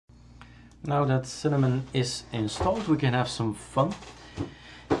Now that Cinnamon is installed, we can have some fun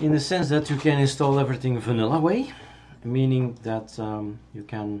in the sense that you can install everything vanilla way, meaning that you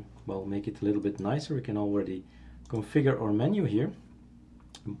can, well, make it a little bit nicer. We can already configure our menu here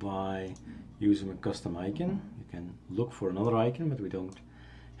by using a custom icon. You can look for another icon, but we don't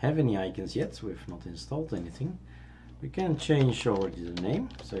have any icons yet, so we've not installed anything. We can change already the name,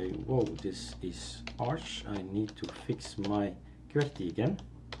 say, whoa, this is Arch, I need to fix my QWERTY again.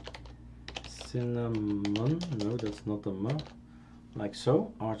 Cinnamon, no, that's not a M, like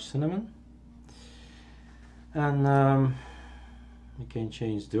so, Arch Cinnamon. And you can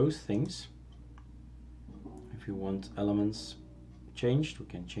change those things. If you want elements changed, we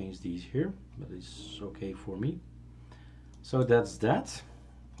can change these here, but it's okay for me. So that's that.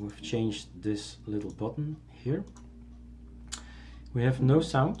 We've changed this little button here. We have no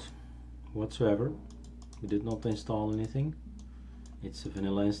sound whatsoever. We did not install anything. It's a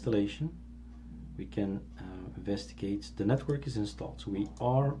vanilla installation. We can investigate. The network is installed, so we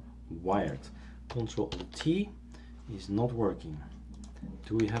are wired. Ctrl-T is not working.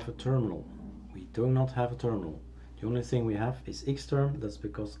 Do we have a terminal? We do not have a terminal. The only thing we have is Xterm. That's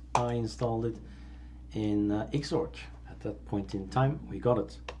because I installed it in Xorg. At that point in time, we got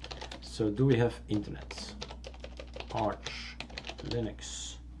it. So do we have internet? Arch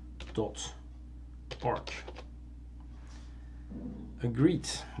linux.org. Agreed,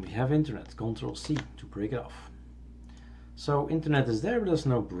 we have internet. Ctrl-C to break it off. So internet is there, but there's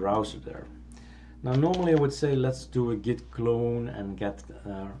no browser there. Now normally I would say let's do a git clone and get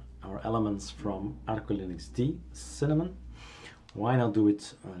our elements from ArcoLinuxD Cinnamon. Why not do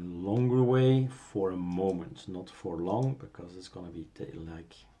it a longer way for a moment, not for long, because it's going to be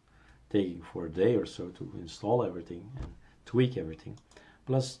taking for a day or so to install everything and tweak everything.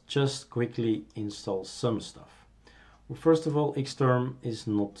 But let's just quickly install some stuff. Well, first of all, Xterm is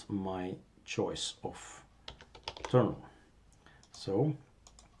not my choice of terminal. So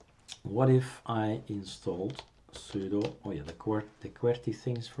what if I installed sudo, oh yeah, the QWERTY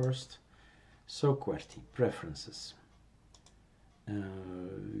things first. So QWERTY, preferences,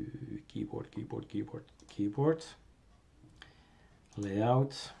 keyboard,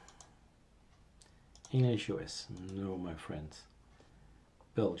 layout, English US, no my friend,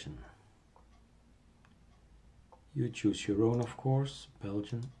 Belgian. You choose your own, of course.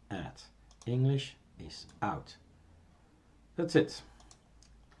 Belgian, add. English is out. That's it.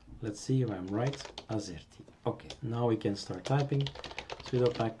 Let's see if I'm right. Azerty. Okay, now we can start typing.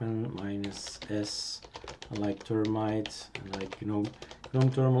 Sudo pacman -s. I like termite. I like GNOME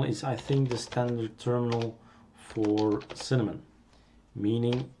terminal is, I think, the standard terminal for Cinnamon,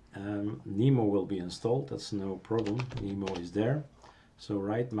 meaning Nemo will be installed. That's no problem. Nemo is there. So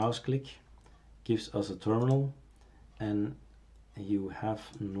right mouse click gives us a terminal. And you have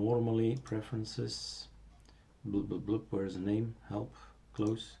normally preferences, blub, blub, blub, where's the name, help,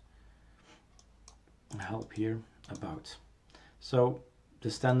 close, help here, about. So the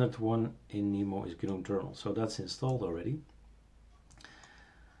standard one in Nemo is GNOME terminal, so that's installed already.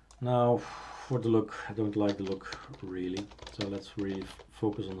 Now for the look, I don't like the look really, so let's really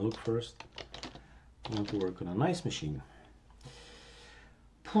focus on the look first. I want to work on a nice machine.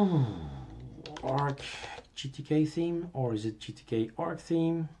 Arc GTK theme, or is it GTK Arc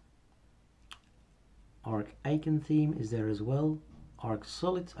theme? Arc icon theme is there as well. Arc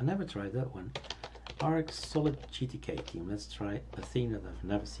Solid, I never tried that one. Arc Solid GTK theme. Let's try a theme that I've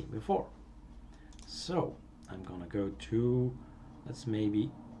never seen before. So I'm gonna go to, let's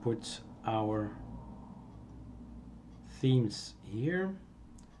maybe put our themes here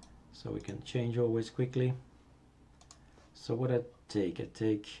so we can change always quickly. So what I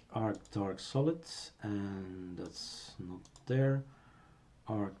take Arc Dark Solid, and that's not there.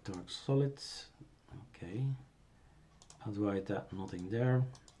 Arc Dark Solid, okay. How do I hide that? Nothing there.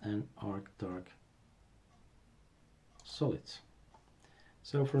 And Arc Dark Solid.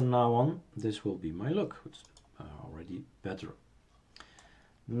 So from now on, this will be my look, which is already better.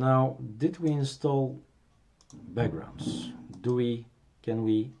 Now, did we install backgrounds? Can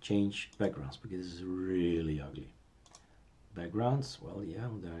we change backgrounds? Because this is really ugly. Backgrounds, well, yeah,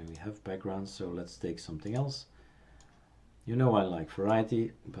 there we have backgrounds, so let's take something else. You know I like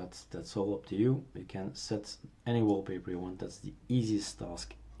variety, but that's all up to you. You can set any wallpaper you want. That's the easiest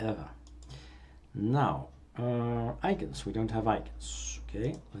task ever. Now, icons. We don't have icons.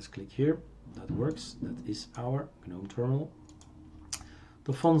 Okay, let's click here. That works. That is our GNOME terminal.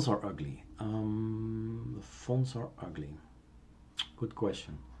 The fonts are ugly. The fonts are ugly. Good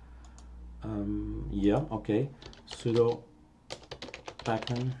question. Yeah, okay. Sudo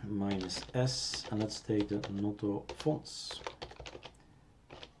pacman -s, and let's take the Noto fonts.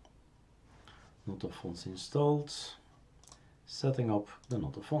 Not of fonts installed. Setting up the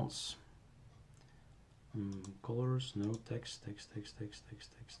not of fonts. Colors, no, text.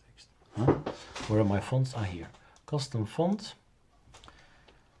 Huh? Where are my fonts? Ah, here. Custom font.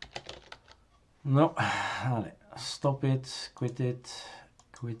 No, stop it, quit it,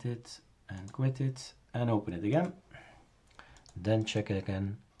 and quit it, and open it again. Then check it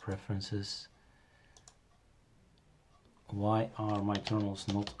again, preferences. Why are my terminals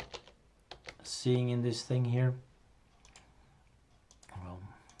not seeing in this thing here? Well,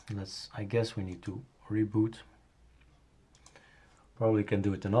 I guess we need to reboot. Probably can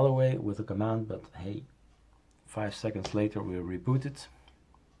do it another way with a command, but hey, 5 seconds later we'll reboot it.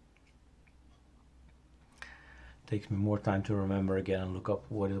 Takes me more time to remember again and look up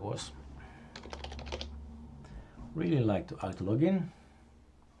what it was. Really like to log in.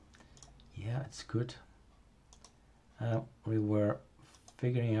 Yeah, it's good. We were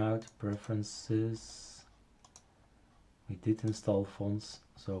figuring out preferences. We did install fonts,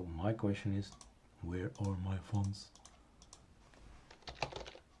 so my question is, where are my fonts?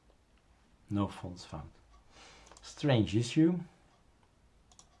 No fonts found. Strange issue.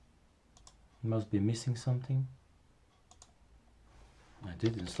 Must be missing something. I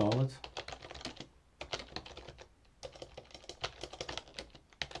did install it.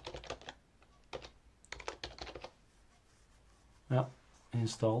 Yeah,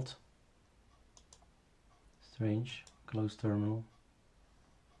 installed. Strange. Close terminal.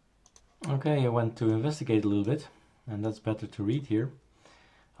 Okay, I went to investigate a little bit, and that's better to read here.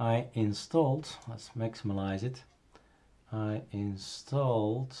 I installed, let's maximize it. I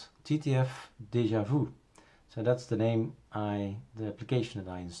installed TTF Deja Vu. So that's the name the application that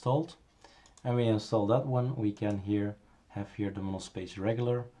I installed. And we install that one. We can have here the monospace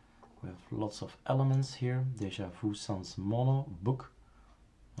regular. We have lots of elements here. Deja Vu Sans Mono book.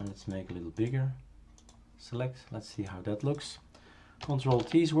 And let's make a little bigger. Select, let's see how that looks. Control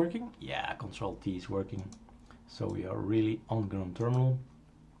T is working. Yeah, Control T is working. So we are really on ground terminal.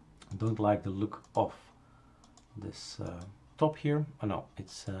 I don't like the look of this top here. Oh no,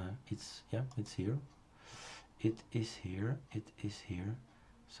 it's here. It is here.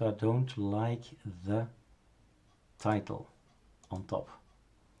 So I don't like the title on top.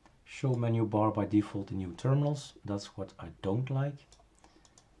 Show menu bar by default in new terminals. That's what I don't like.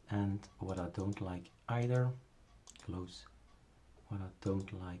 And what I don't like either, close. What I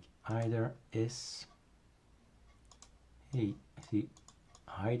don't like either is, hey, see,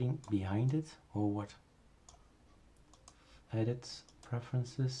 hiding behind it or what? Edit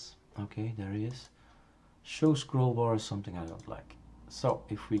preferences. Okay, there he is. Show scroll bar is something I don't like. So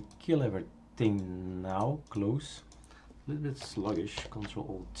if we kill everything now, close. A little bit sluggish. Control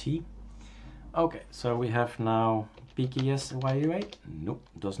Alt T. Okay, so we have now PKS YUA. Nope,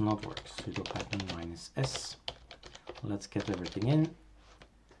 does not work. Sudo -s. Let's get everything in.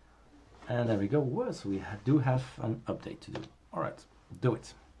 And there we go. So we do have an update to do. All right, do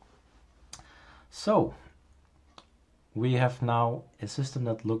it. So we have now a system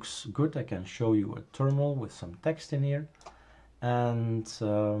that looks good. I can show you a terminal with some text in here. And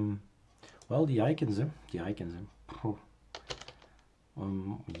well, the icons.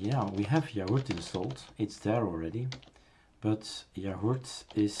 Yeah, we have Yahoo installed. It's there already. But Yahoo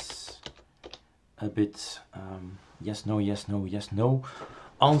is a bit yes, no, yes, no, yes, no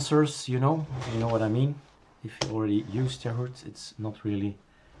answers, you know what I mean. If you already used Yahoo, it's not really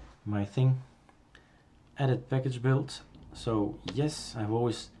my thing. Edit package build. So yes, I've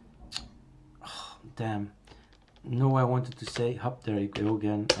always, oh, damn, no, I wanted to say, hop, there you go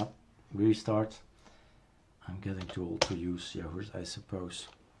again, up, restart. I'm getting too old to use Yahoo, I suppose.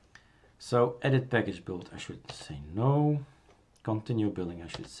 So edit package build, I should say no. Continue building, I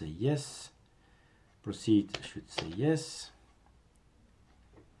should say yes. Proceed, I should say yes.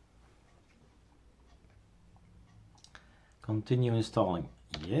 Continue installing,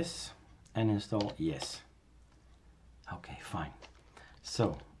 yes. And install, yes. Okay, fine.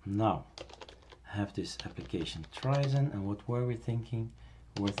 So now I have this application Trizen, and what were we thinking?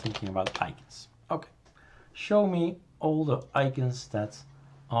 We were thinking about icons. Okay, show me all the icons that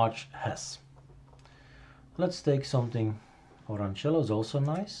Arch has. Let's take something. Orancello is also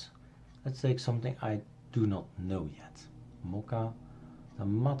nice. Let's take something I do not know yet. Mocha, the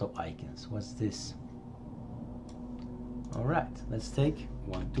Mato icons. What's this? All right, let's take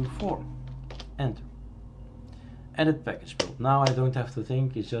 1, 2, 4. Enter. Edit package build. Now I don't have to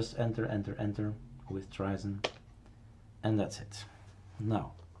think. It's just enter, enter, enter with Trizen, and that's it.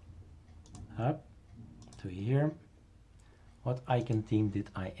 Now up to here. What icon theme did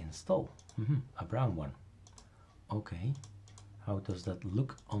I install? A brown one. Okay. How does that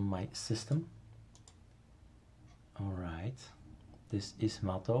look on my system? Alright, this is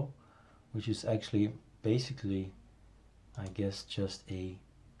Mato, which is actually basically, I guess, just a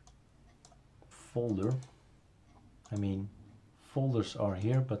folder. I mean, folders are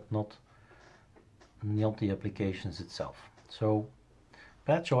here, but not the applications itself. So,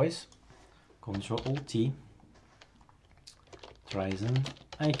 bad choice. Ctrl-Alt-T, Trizen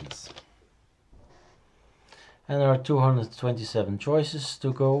icons. And there are 227 choices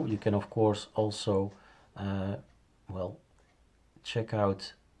to go. You can of course also well, check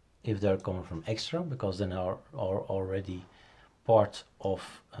out if they're coming from extra, because then are already part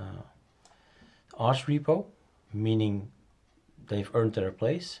of Arch repo, meaning they've earned their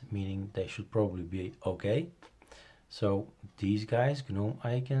place, meaning they should probably be okay. So these guys, GNOME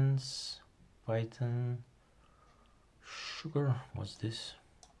icons, Python, Sugar, what's this?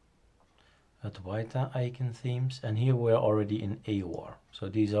 Adwaita icon themes, and here we're already in AOR. So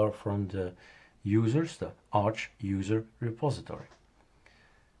these are from the users, the Arch user repository.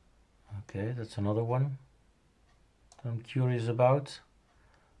 Okay, that's another one I'm curious about,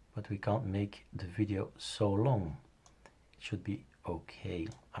 but we can't make the video so long. It should be okay.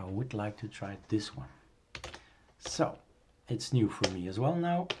 I would like to try this one. So, it's new for me as well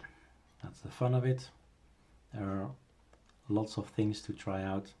now. That's the fun of it. There are lots of things to try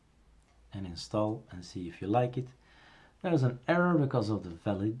out and install and see if you like it. There's an error because of the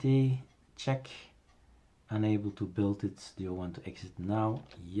validate check. Unable to build it. Do you want to exit now?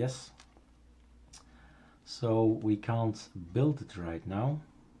 Yes. So we can't build it right now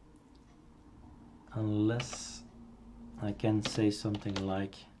unless I can say something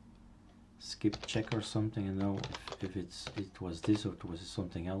like skip check or something and know if it was this or it was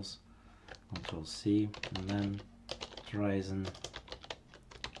something else. Control C and then Trizen.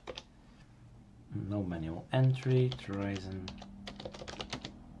 No manual entry. Trizen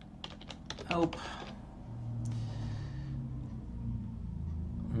help.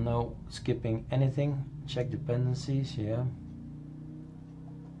 No skipping anything. Check dependencies, yeah.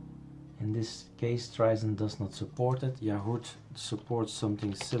 In this case, Trizen does not support it. Yahoo supports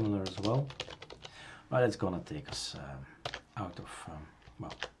something similar as well. But it's gonna take us out of,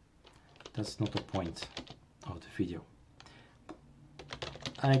 well, that's not the point of the video.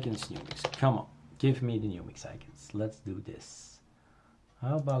 Icons, Numix, come on, give me the Numix icons. Let's do this.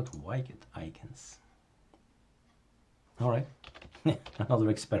 How about Wicked icons? All right, another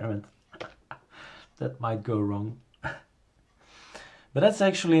experiment. That might go wrong. But that's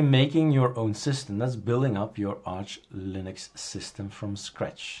actually making your own system. That's building up your Arch Linux system from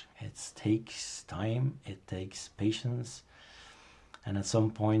scratch. It takes time, it takes patience. And at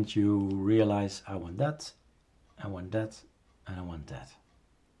some point you realize, I want that, I want that, and I want that.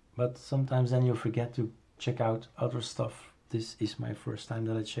 But sometimes then you forget to check out other stuff. This is my first time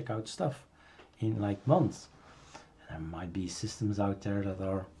that I check out stuff in like months. And there might be systems out there that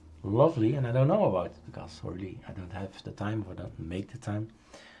are lovely and I don't know about it because really I don't have the time or don't make the time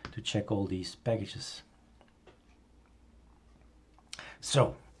to check all these packages.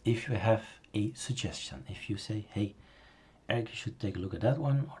 So if you have a suggestion, if you say, hey Erik, you should take a look at that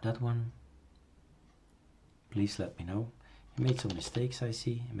one or that one, please let me know. You made some mistakes, I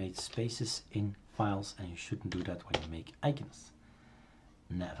see. You made spaces in files and you shouldn't do that when you make icons.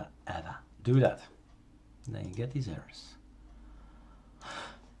 Never ever do that. Then you get these errors.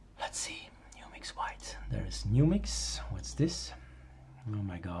 Let's see, Numix white. There is Numix. What's this? Oh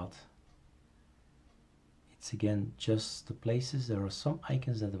my god. It's again just the places. There are some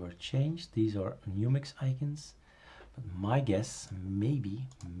icons that were changed. These are Numix icons. But my guess, maybe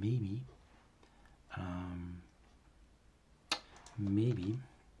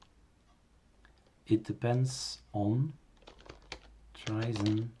it depends on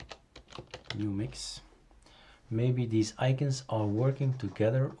Trizen Numix. Maybe these icons are working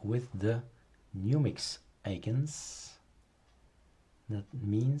together with the Numix icons. That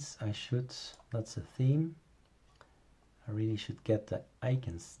means I should, that's a theme, I really should get the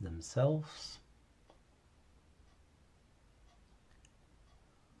icons themselves.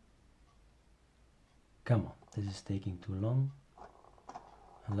 Come on, this is taking too long.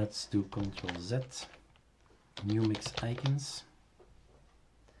 Let's do Ctrl Z, Numix icons.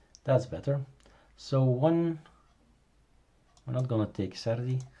 That's better. So one, we're not gonna take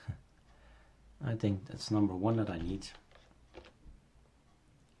Sardi. I think that's number one that I need.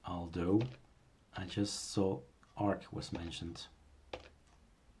 Although I just saw Arc was mentioned.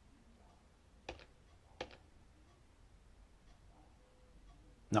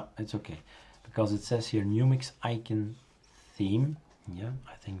 No, it's okay. Because it says here Numix icon theme. Yeah,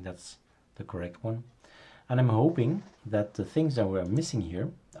 I think that's the correct one. And I'm hoping that the things that were missing here,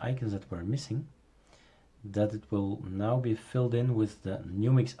 the icons that were missing, that it will now be filled in with the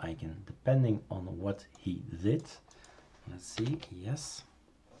Numix icon, depending on what he did. Let's see, yes.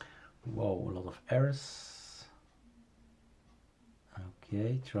 Whoa, a lot of errors.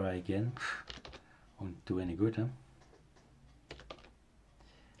 Okay, try again. Won't do any good, huh?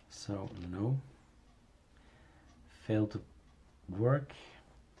 So, no. Failed to work.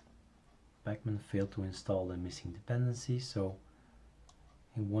 Backman failed to install the missing dependency, so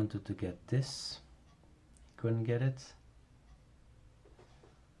he wanted to get this. He couldn't get it.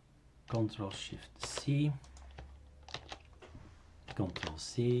 Control Shift C. Control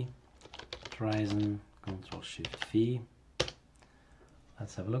C. Tryzen. Control Shift V.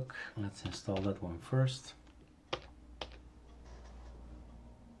 Let's have a look. Let's install that one first.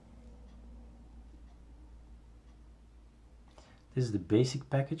 This is the basic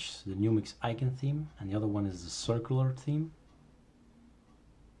package, the Numix icon theme, and the other one is the circular theme.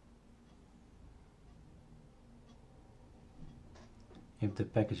 If the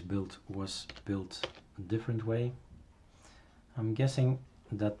package build was built a different way, I'm guessing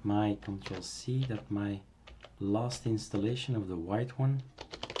that my Control C, that my last installation of the white one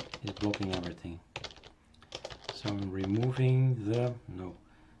is blocking everything. So I'm removing the,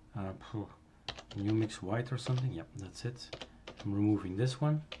 Numix white or something, yep, that's it. I'm removing this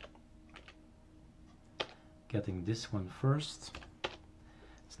one, getting this one first.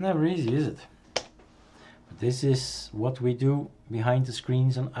 It's never easy, is it? But this is what we do behind the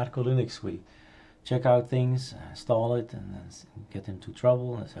screens on Arco Linux. We check out things, install it, and then get into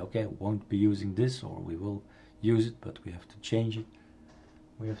trouble and say, okay, we won't be using this, or we will use it, but we have to change it.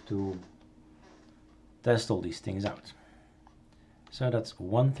 We have to test all these things out. So that's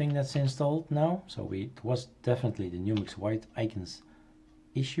one thing that's installed now. So it was definitely the Numix white icons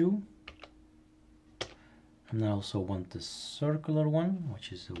issue. And I also want the circular one,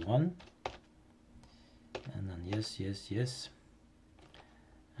 which is the one. And then yes, yes, yes.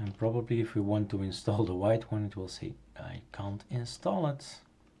 And probably if we want to install the white one, it will say, I can't install it.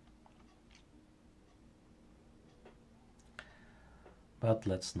 But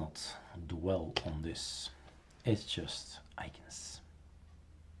let's not dwell on this. It's just icons.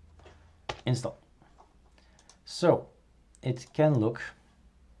 Install. So it can look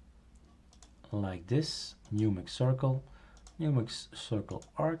like this. Numix circle. Numix circle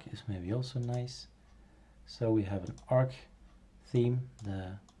arc is maybe also nice. So we have an arc theme,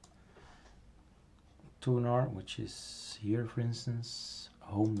 the tuner, which is here, for instance.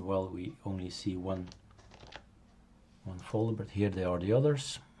 Home, well, we only see one folder, but here they are the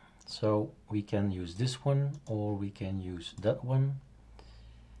others. So we can use this one, or we can use that one.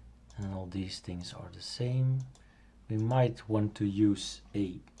 And all these things are the same. We might want to use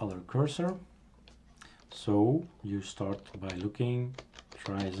a other cursor. So you start by looking,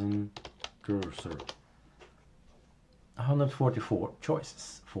 Tryzen cursor. 144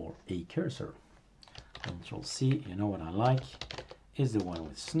 choices for a cursor. Control C, you know what I like, is the one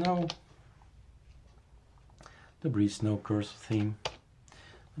with snow. The Breeze Snow cursor theme.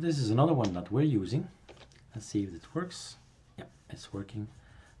 This is another one that we're using. Let's see if it works. Yeah, it's working.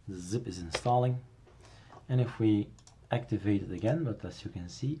 The zip is installing. And if we activate it again, but as you can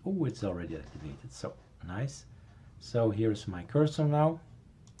see, oh, it's already activated. So nice. So here's my cursor now.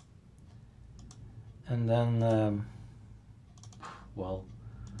 And then, well,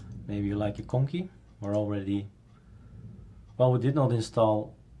 maybe you like a conky. We're already, well, we did not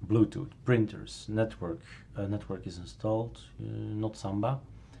install Bluetooth, printers, network. Network is installed, not Samba.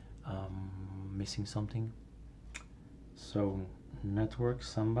 Missing something. So network,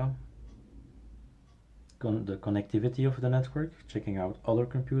 Samba. The connectivity of the network, checking out other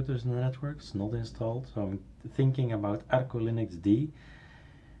computers in the network, is not installed. So I'm thinking about Arco Linux D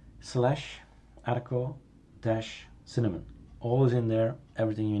 / Arco-Cinnamon. All is in there,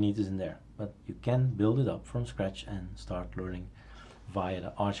 everything you need is in there. But you can build it up from scratch and start learning via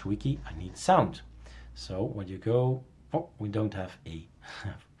the Arch Wiki. I need sound. So when you go, oh, we don't have a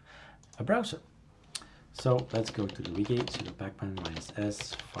browser. So let's go to the wiki, sudo backman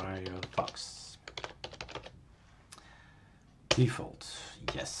 -s Firefox. Default,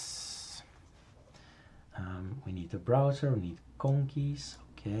 yes. We need a browser, we need conkeys,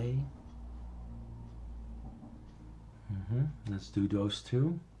 okay. Let's do those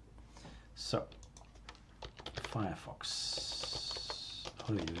two. So, Firefox.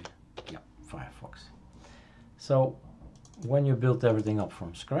 Yeah, Firefox. So, when you build everything up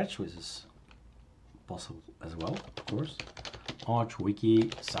from scratch, which is possible as well, of course, Arch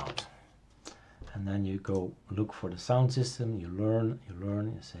Wiki sound. And then you go look for the sound system, you learn,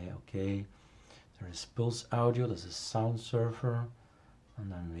 you say, okay, there is Pulse Audio, there's a sound server,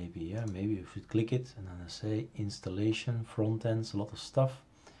 And then maybe, yeah, maybe if you click it and then I say installation, front ends, a lot of stuff,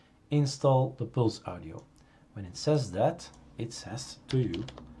 install the Pulse Audio. When it says that, it says to you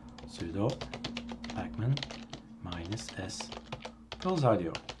sudo pacman -s Pulse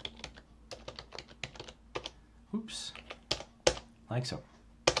Audio. Oops, like so.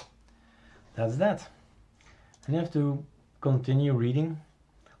 That's that. And you have to continue reading.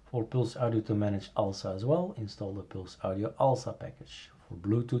 For Pulse Audio to manage ALSA as well, install the Pulse Audio ALSA package. For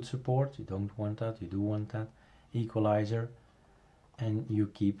Bluetooth support, you don't want that, you do want that. Equalizer, and you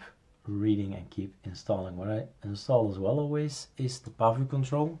keep reading and keep installing. What I install as well always is the PAVU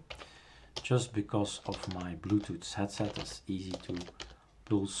control, just because of my Bluetooth headset. It's easy to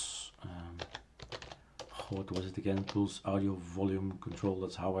Pulse, what was it again? Pulse Audio volume control,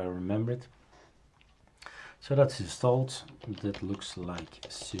 that's how I remember it. So that's installed. That looks like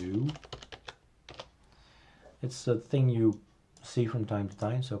so. It's a thing you see from time to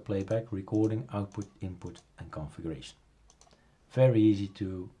time. So playback, recording, output, input, and configuration. Very easy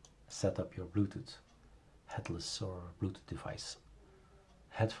to set up your Bluetooth headless or Bluetooth device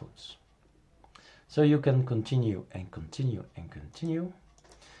headphones. So you can continue and continue and continue.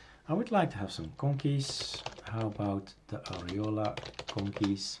 I would like to have some conkeys. How about the Areola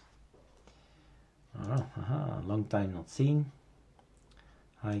conkeys? Long time not seen.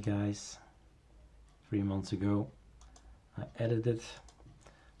 Hi guys, 3 months ago I edited.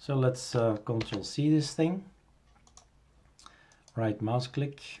 So let's Control C this thing. Right mouse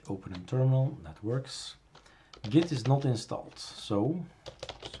click, open in terminal, that works. Git is not installed, so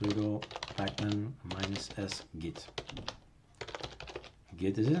sudo pacman -s git.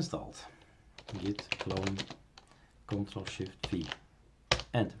 Git is installed. Git clone, Control Shift V,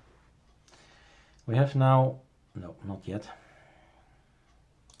 enter. We have now, no, not yet.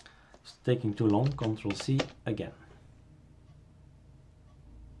 It's taking too long. Control C again.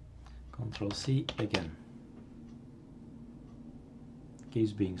 Control C again.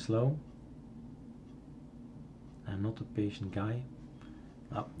 Keeps being slow. I'm not a patient guy.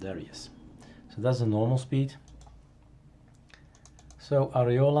 Oh, there he is. So that's the normal speed. So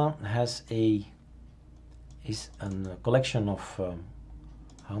Areola has a collection of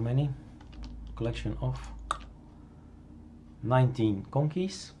how many? Collection of 19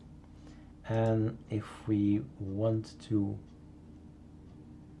 conkeys, and if we want to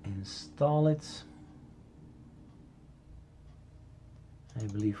install it, I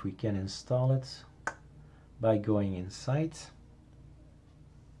believe we can install it by going inside.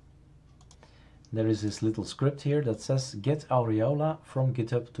 There is this little script here that says get Areola from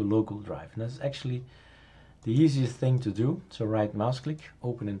GitHub to local drive, and that's actually the easiest thing to do. So right mouse click,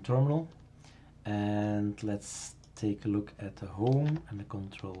 open in terminal, and let's take a look at the home and the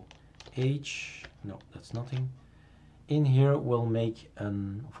Control H. No, that's nothing. In here we'll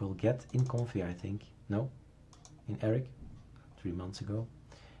get in Confi, I think. No, in Erik, 3 months ago.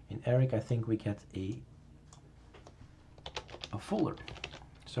 In Erik, I think we get a folder.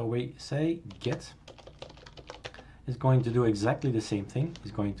 So we say get. It's going to do exactly the same thing.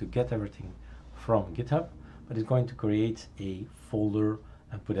 It's going to get everything from GitHub, but it's going to create a folder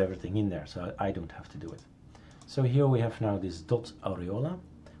and put everything in there, so I don't have to do it. So here we have now this .areola,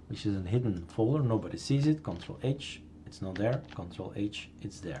 which is a hidden folder, nobody sees it. Control H, it's not there. Control H,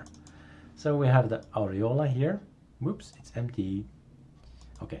 it's there. So we have the Areola here. Whoops, it's empty.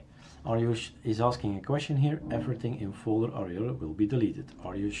 Okay, Ariush is asking a question here. Everything in folder Areola will be deleted.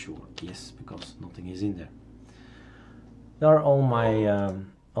 Are you sure? Yes, because nothing is in there. There are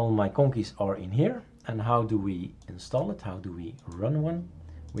all my conkeys are in here. And how do we install it? How do we run one?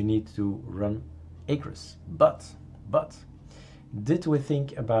 We need to run acres. But did we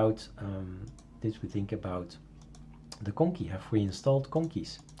think about the conky? Have we installed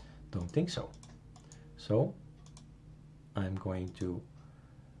conkeys? Don't think so. So I'm going to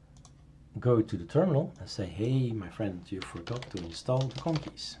go to the terminal and say, hey, my friend, you forgot to install the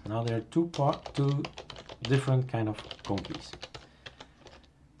conkeys. Now there are two different kind of conkeys.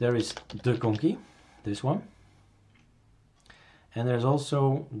 There is the conky, this one, and there's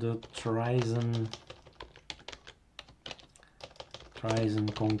also the Tryzen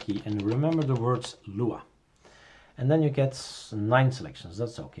conky, and remember the words Lua. And then you get 9 selections.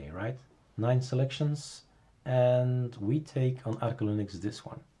 That's okay, right? 9 selections, and we take on Arch Linux this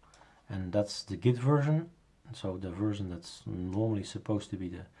one, and that's the Git version. So the version that's normally supposed to be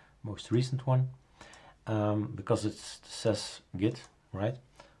the most recent one, because it says Git, right?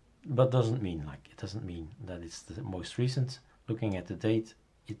 But doesn't mean that it's the most recent. Looking at the date,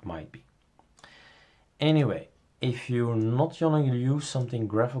 it might be. Anyway, if you're not going to use something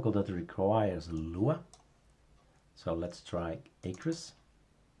graphical that requires Lua, so let's try Acres.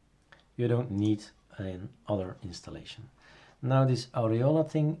 you don't need another installation. Now this Aureola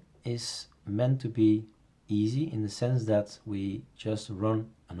thing is meant to be easy in the sense that we just run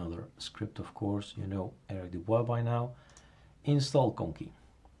another script, of course, you know Erik Dubois by now, install conky.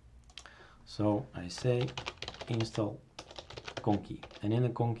 So I say install conky, and in the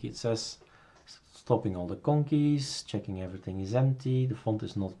conky it says stopping all the conkeys, checking everything is empty, the font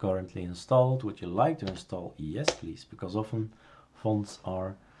is not currently installed. Would you like to install? Yes please, because often fonts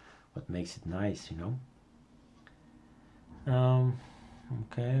are what makes it nice, you know.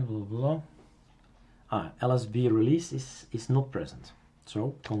 Okay, blah blah. LSB release is not present,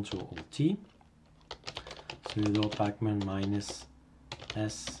 so Ctrl Alt T, sudo pacman minus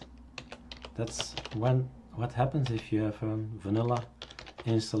S. That's what happens if you have a vanilla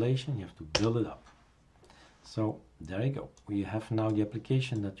installation. You have to build it up. So there you go. We have now the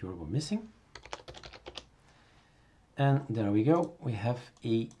application that you were missing. And there we go. We have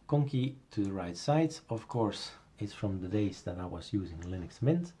a conky to the right side. Of course, it's from the days that I was using Linux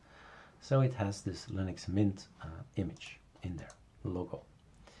Mint. So it has this Linux Mint image in there, logo.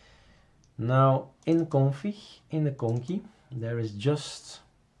 Now in config, in the conky, there is just,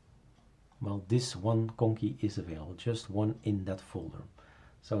 well, this one conky is available, just one in that folder.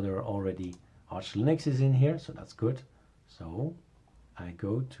 So there are already Arch Linux is in here, so that's good. So I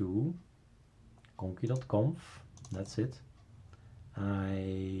go to conky.conf, that's it.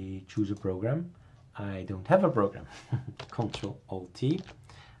 I choose a program. I don't have a program. Ctrl Alt T.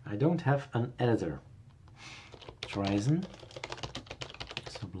 I don't have an editor. Horizon,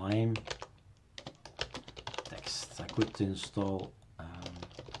 Sublime Text. I could install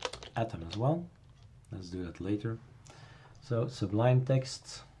Atom as well. Let's do that later. So Sublime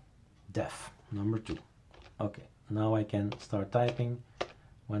Text Def number 2. Okay, now I can start typing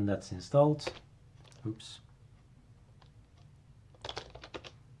when that's installed. Oops.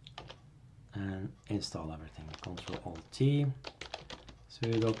 And install everything. Ctrl Alt T,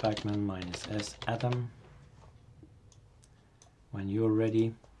 sudo pacman minus S atom. When you're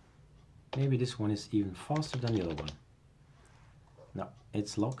ready, maybe this one is even faster than the other one. No,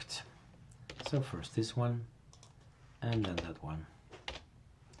 it's locked. So first this one, and then that one.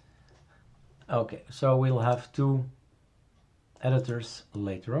 Okay, so we'll have two editors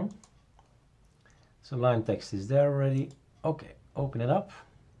later on. Sublime Text is there already. Okay, open it up.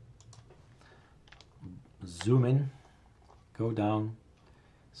 Zoom in, go down.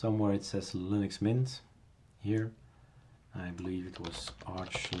 Somewhere it says Linux Mint. Here, I believe it was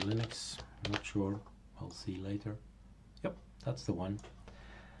Arch Linux. Not sure. We'll see later. Yep, that's the one.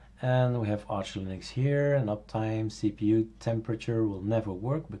 And we have Arch Linux here, and uptime, CPU temperature will never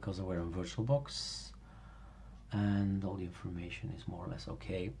work because we're in VirtualBox. And all the information is more or less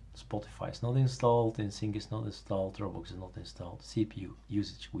okay. Spotify is not installed, InSync is not installed, Dropbox is not installed, CPU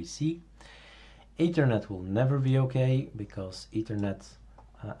usage we see. Ethernet will never be okay because Ethernet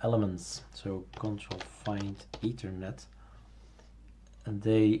elements, so Control find Ethernet, and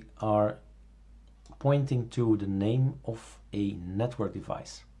they are pointing to the name of a network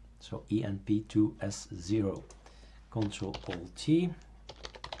device. So ENP2S0. Control Alt T.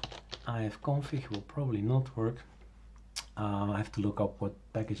 ifconfig will probably not work. I have to look up what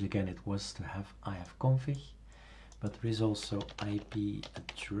package again it was to have ifconfig. But there is also IP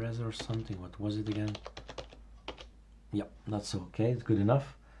address or something. What was it again? Yep, that's okay. It's good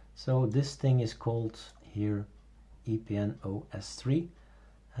enough. So this thing is called here EPNOS3.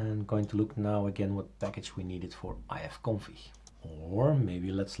 And going to look now again what package we needed for ifconfig. Or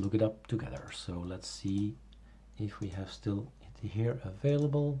maybe let's look it up together. So let's see if we have still it here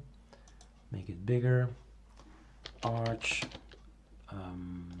available. Make it bigger. Arch.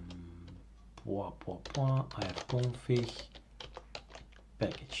 ifconfig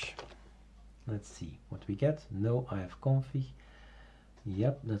package. Let's see what we get. No ifconfig.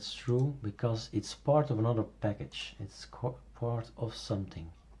 Yep, that's true, because it's part of another package. It's part of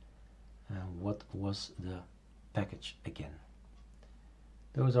something. What was the package again?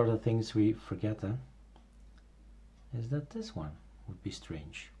 Those are the things we forget. Is that this one? Would be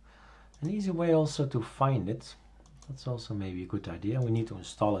strange. An easy way also to find it. That's also maybe a good idea. We need to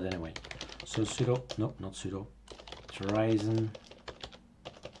install it anyway. So sudo, no, not sudo, Horizon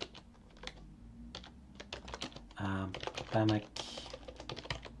pamac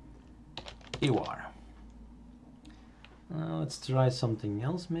iwar. Let's try something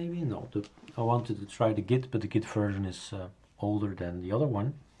else maybe. No, I wanted to try the Git, but the Git version is older than the other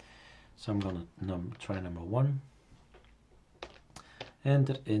one. So I'm gonna try number 1.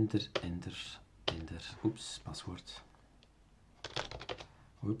 Enter, enter, enter, enter. Oops, password.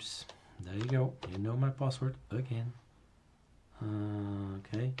 Oops, there you go. You know my password again.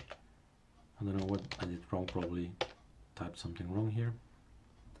 Okay, probably typed something wrong here.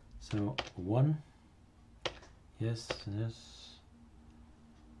 So 1, yes, yes,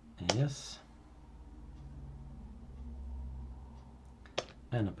 yes,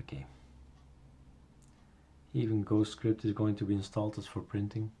 and APK. Even GhostScript is going to be installed as for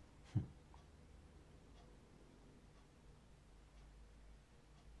printing.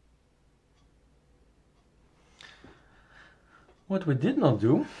 What we did not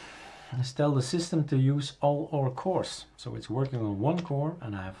do is tell the system to use all our cores. So it's working on 1 core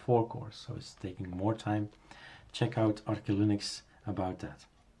and I have 4 cores, so it's taking more time. Check out ArcoLinux about that.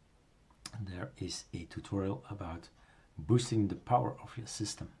 There is a tutorial about boosting the power of your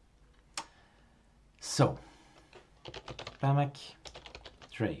system. So, PAMAC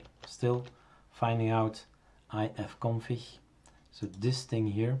tray, still finding out ifconfig. So this thing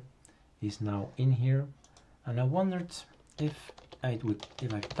here is now in here, and I wondered if I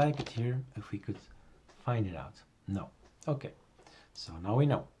type it here, if we could find it out. No. Okay. So now we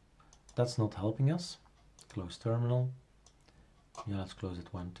know. That's not helping us. Close terminal. Yeah, let's close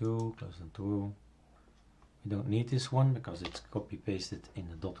it 1, 2, close it 2. We don't need this one because it's copy pasted in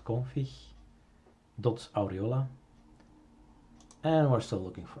the .config, .aureola. And we're still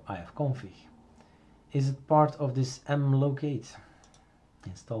looking for ifconfig. Is it part of this mlocate?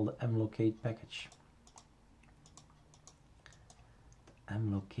 Install the mlocate package.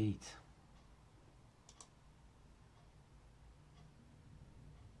 Mlocate.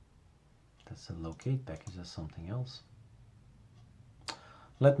 That's a locate package, that's something else.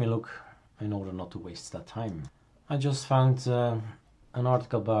 Let me look in order not to waste that time. I just found an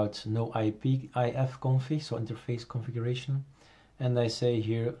article about no ifconfig, so interface configuration. And they say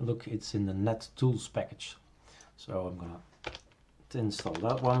here, look, it's in the net tools package. So I'm gonna install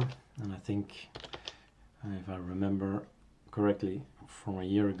that one. And I think, if I remember correctly, from a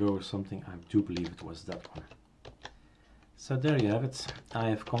year ago or something, I do believe it was that one. So there you have it.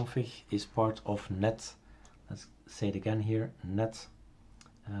 ifconfig is part of net, let's say it again here, net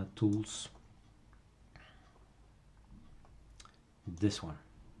tools. This one.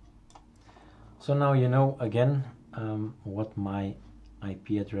 So now you know again what my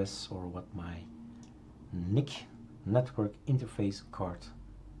IP address or what my NIC, network interface card,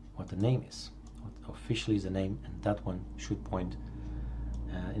 what the name is, what officially is the name, and that one should point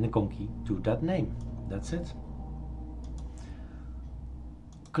in a conky to that name. That's it.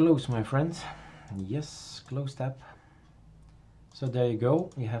 Close, my friend. Yes, close tab. So there you go.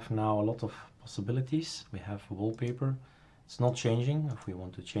 You have now a lot of possibilities. We have wallpaper. It's not changing. If we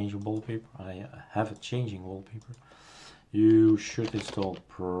want to change a wallpaper, I have a changing wallpaper. You should install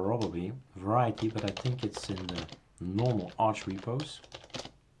probably Variety, but I think it's in the normal Arch repos.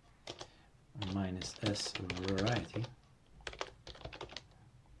 -s Variety.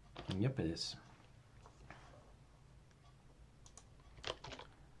 Yep, it is.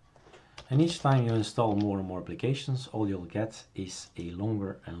 And each time you install more and more applications, all you'll get is a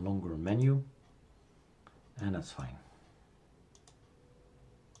longer and longer menu, and that's fine.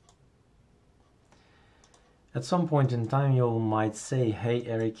 At some point in time you might say, hey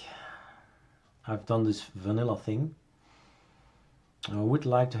Erik, I've done this vanilla thing. I would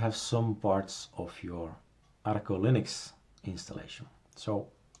like to have some parts of your ArcoLinux installation. So,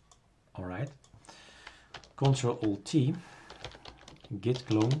 alright, Ctrl-Alt-T, git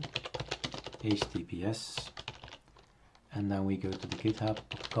clone, https, and then we go to the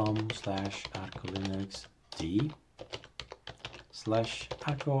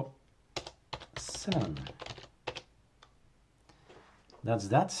github.com/arcolinux/arco-cinnamon. That's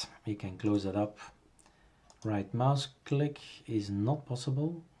that. You can close it up. Right mouse click is not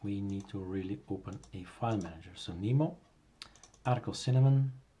possible. We need to really open a file manager. So Nemo,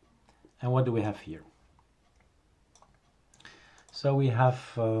 arco-cinnamon, and what do we have here? So we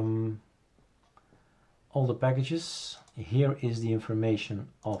have all the packages. Here is the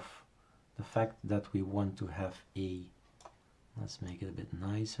information of the fact that we want to have a, let's make it a bit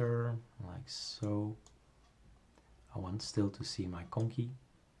nicer, like so. I want still to see my conky.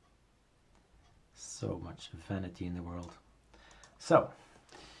 So much vanity in the world. So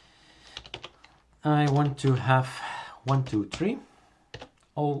I want to have 1, 2, 3.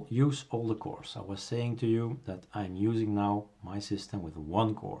 Use all the cores. I was saying to you that I'm using now my system with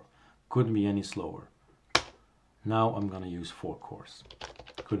 1 core. Couldn't be any slower. Now I'm gonna use 4 cores.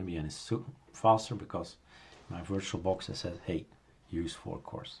 Couldn't be any faster because my VirtualBox has said, hey, use 4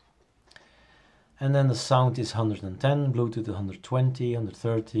 cores. And then the sound is 110, Bluetooth 120,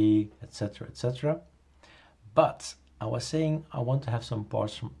 130, etc, etc. But I was saying I want to have some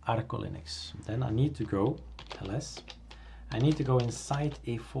parts from ArcoLinux. Then I need to go ls, I need to go inside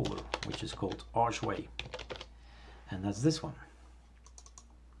a folder which is called Archway, and that's this one.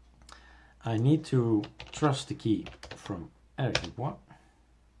 I need to trust the key from Erik Dubois.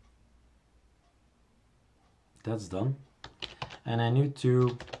 That's done. And I need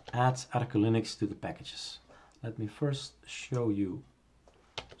to add ArcoLinux to the packages. Let me first show you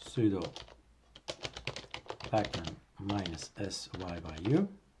sudo pacman -sy/u.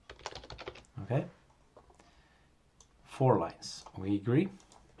 Okay. 4 lines. We agree.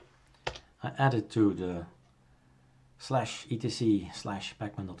 I add it to the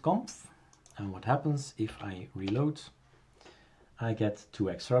 /etc/pacman.conf, and what happens if I reload? I get 2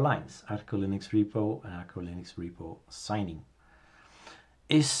 extra lines. ArcoLinux repo and ArcoLinux repo signing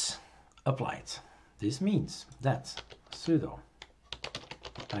is applied. This means that sudo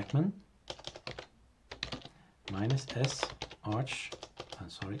pacman -s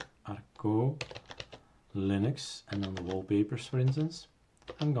ArcoLinux, and on the wallpapers, for instance,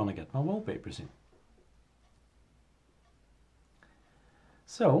 I'm gonna get my wallpapers in.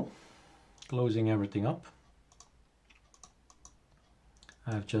 So, closing everything up,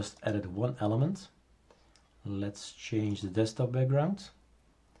 I've just added 1 element. Let's change the desktop background.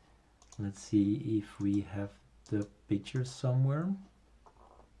 Let's see if we have the picture somewhere.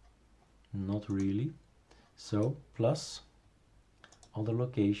 Not really. So, plus, other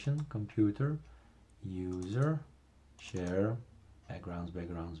location, computer, user, share, backgrounds,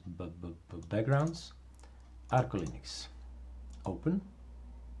 ArcoLinux. Open.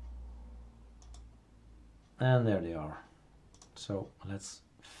 And there they are. So let's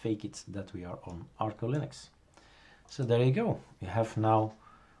fake it that we are on ArcoLinux. So there you go. You have now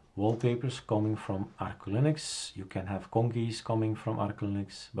wallpapers coming from ArcoLinux. You can have conkeys coming from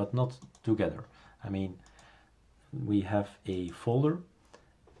ArcoLinux, but not together. I mean, we have a folder,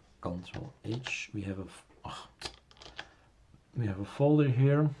 Control H. We have a folder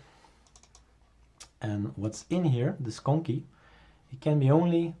here, and what's in here, this conky, it can be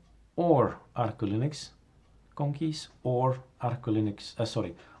only or ArcoLinux conkeys or ArcoLinux,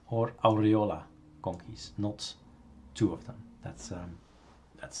 or Aureola conkeys, not 2 of them. That's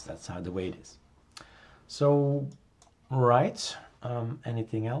how the way it is. So, right.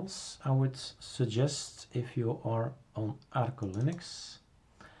 Anything else I would suggest if you are on ArcoLinux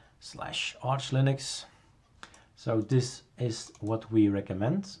 /Arch Linux? So this is what we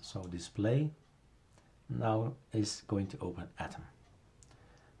recommend. So display now is going to open Atom.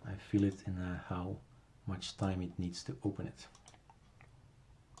 I feel it in how much time it needs to open it.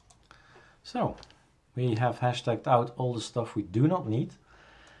 So we have hashtagged out all the stuff we do not need.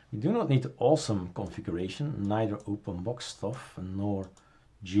 We do not need the awesome configuration, neither OpenBox stuff nor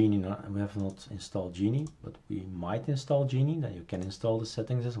Genie. We have not installed Genie, but we might install Genie. Then you can install the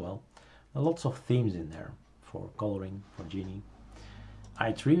settings as well. There are lots of themes in there for coloring, for Genie.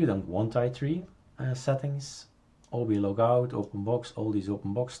 i3, we don't want i3 settings. OB logout, OpenBox, all these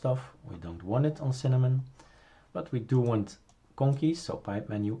OpenBox stuff. We don't want it on Cinnamon, but we do want conkeys. So pipe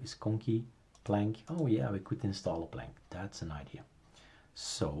menu is conky, plank. Oh yeah, we could install a plank. That's an idea.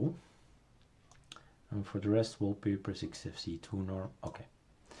 So, and for the rest, wallpapers, XFC tuner. Okay.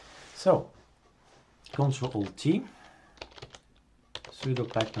 So, Ctrl-Alt-T, sudo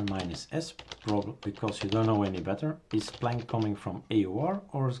pacman -s, because you don't know any better. Is plank coming from AOR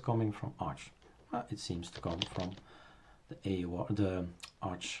or is coming from Arch? Well, it seems to come from the AOR, the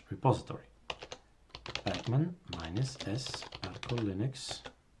Arch repository. Pacman -s ArcoLinux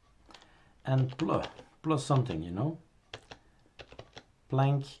and plus something, you know.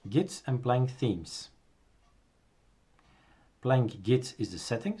 Plank git and plank themes. Plank git is the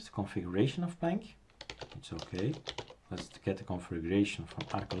settings, the configuration of plank. It's okay. Let's get the configuration from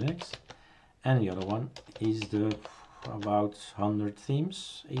ArcoLinux. And the other one is the about 100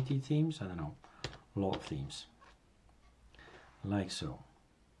 themes, 80 themes, I don't know, a lot of themes. Like so.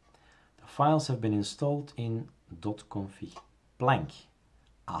 The files have been installed in .config plank.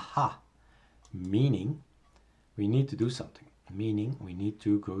 Aha! Meaning we need to do something. Meaning we need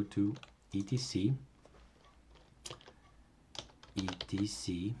to go to etc.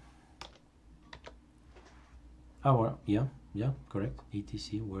 Oh, well, yeah, correct.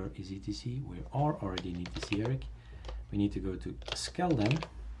 etc. Where is etc? We are already in etc, Erik. We need to go to scal then.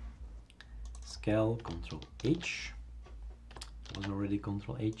 Scal Control H. Was already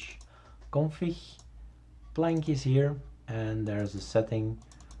Control H. Config. Plank is here, and there's a setting.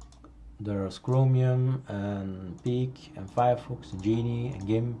 There's Chromium and Peak and Firefox and Genie and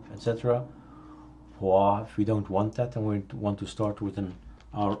GIMP, etc. Well, if we don't want that and we want to start with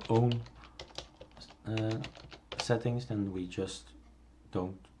our own settings, then we just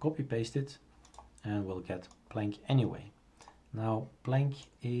don't copy paste it and we'll get plank anyway. Now blank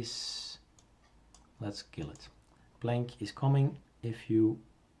is, let's kill it. Blank is coming. If you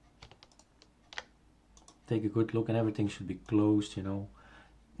take a good look, and everything should be closed, you know.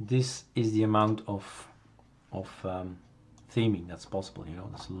 This is the amount of theming that's possible, you know.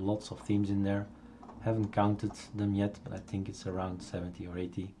 There's lots of themes in there. Haven't counted them yet, but I think it's around 70 or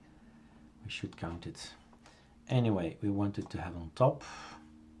 80. We should count it. Anyway, we want it to have on top.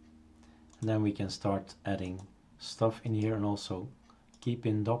 And then we can start adding stuff in here, and also keep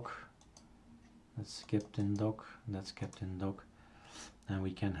in dock. That's kept in dock, that's kept in dock. And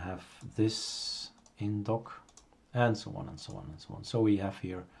we can have this in dock, and so on and so on and so on. So we have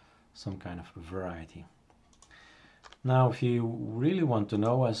here some kind of variety. Now if you really want to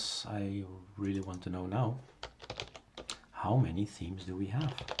know, as I really want to know now, how many themes do we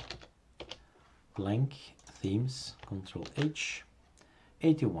have? Blank themes, Control H,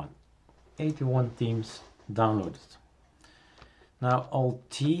 81. 81 themes downloaded. Now Alt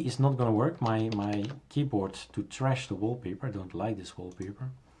T is not going to work. My keyboard to trash the wallpaper. I don't like this wallpaper.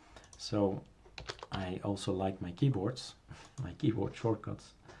 So I also like my keyboards, my keyboard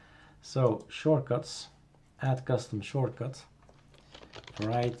shortcuts. So shortcuts, add custom shortcut,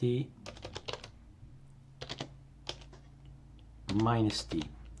 variety -T.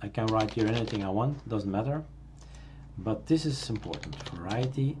 I can write here anything I want, doesn't matter. But this is important.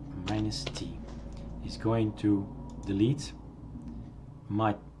 Variety -T is going to delete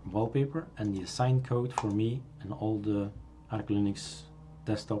my wallpaper, and the assigned code for me and all the Arch Linux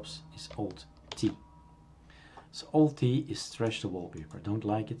desktops is Alt T. So Alt T is trash the wallpaper. Don't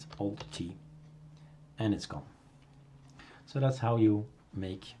like it, Alt T, and it's gone. So that's how you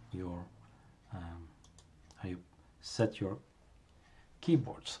make your, how you set your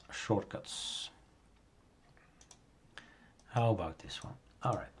keyboard's shortcuts. How about this one?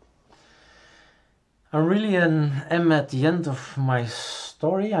 All right. I really am at the end of my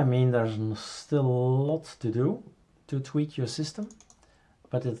story. I mean, there's still a lot to do to tweak your system,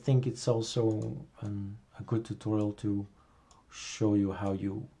 but I think it's also a good tutorial to show you how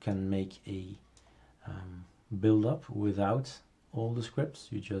you can make a build-up without all the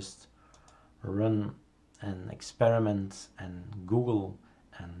scripts. You just run and experiment and Google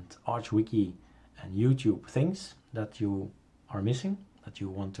and ArchWiki and YouTube things that you are missing, that you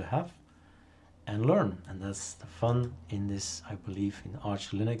want to have, and learn. And that's the fun in this, I believe, in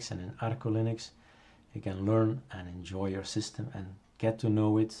Arch Linux and in Arco Linux. You can learn and enjoy your system and get to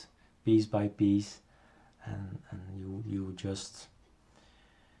know it piece by piece, and you just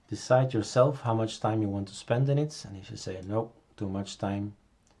decide yourself how much time you want to spend in it. And if you say no, too much time,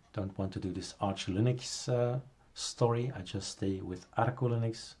 don't want to do this Arch Linux story, I just stay with Arco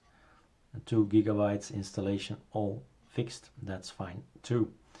Linux, 2 GB installation, all fixed, that's fine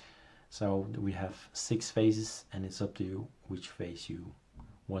too. So we have 6 phases, and it's up to you which phase you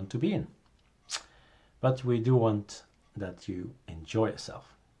want to be in. But we do want that you enjoy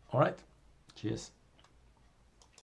yourself. All right, cheers.